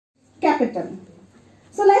capital.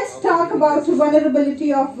 So let's talk about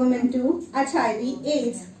vulnerability of women to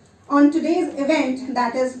HIV/AIDS on today's event,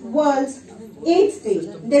 that is World's AIDS Day,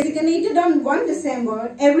 designated on 1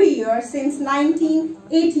 December every year since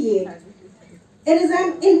 1988. It is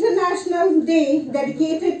an international day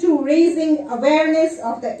dedicated to raising awareness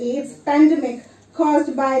of the AIDS pandemic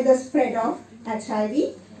caused by the spread of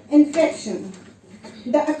HIV infection.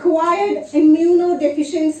 The acquired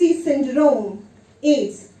immunodeficiency syndrome,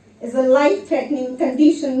 AIDS, is a life-threatening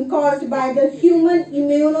condition caused by the human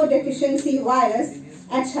immunodeficiency virus,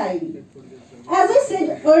 HIV. As I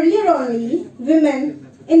said earlier only, women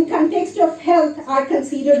in context of health are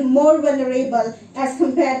considered more vulnerable as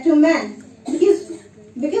compared to men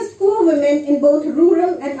because poor women in both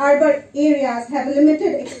rural and urban areas have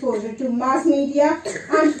limited exposure to mass media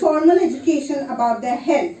and formal education about their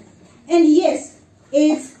health. And yes,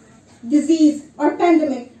 AIDS disease or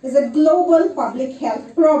pandemic is a global public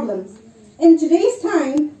health problem. In today's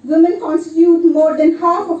time, women constitute more than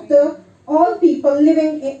half of all people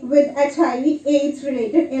living with HIV/AIDS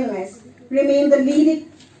related illness, remain the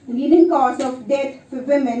leading cause of death for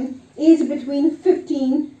women aged between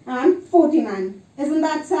 15 and 49. Isn't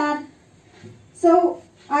that sad? So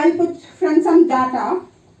I'll put front some data.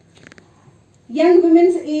 Young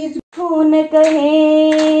women's age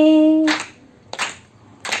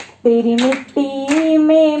तेरी मिट्टी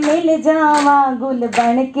में मिल जावा गुल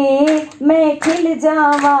बनके मैं खिल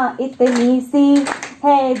जावा इतनी सी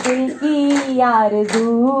है दिल की आरज़ू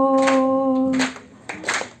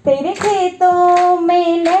तेरे खेतों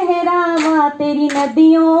में लहरावा तेरी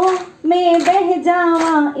नदियों में बह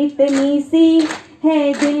जावा इतनी सी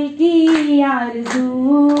है दिल की आरज़ू.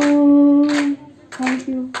 Thank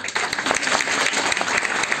you.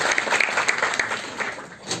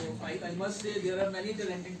 I must say there are many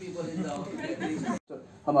talented people in the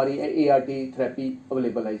हमारी ART थेरेपी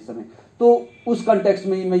अवेलेबल है इस समय. तो उस कंटेक्स्ट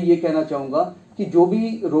में मैं ये कहना चाहूँगा कि जो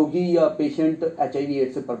भी रोगी या पेशेंट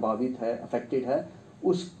HIV/AIDS से प्रभावित है, अफेक्टेड है,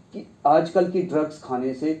 उसकी आजकल की ड्रग्स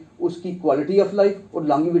खाने से उसकी क्वालिटी ऑफ लाइफ और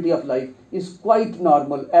longevity of life is quite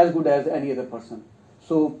normal, as good as any other person.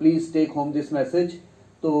 So please take home this message.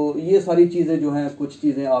 तो ये सारी चीज़ें जो हैं, कुछ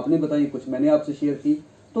चीज़ें आपने बताई, कुछ मैंने आपसे शेयर की.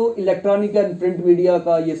 तो इलेक्ट्रॉनिक एंड प्रिंट मीडिया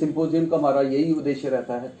का ये सिंपोजियम का हमारा यही उद्देश्य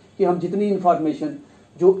रहता है कि हम जितनी इन्फॉर्मेशन,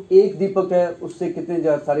 जो एक दीपक है उससे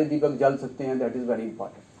कितने सारे दीपक जल सकते हैं, that is very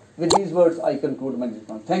important. With these words I conclude my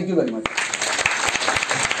response. Thank you very much.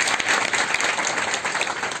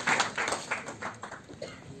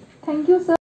 Thank you, sir.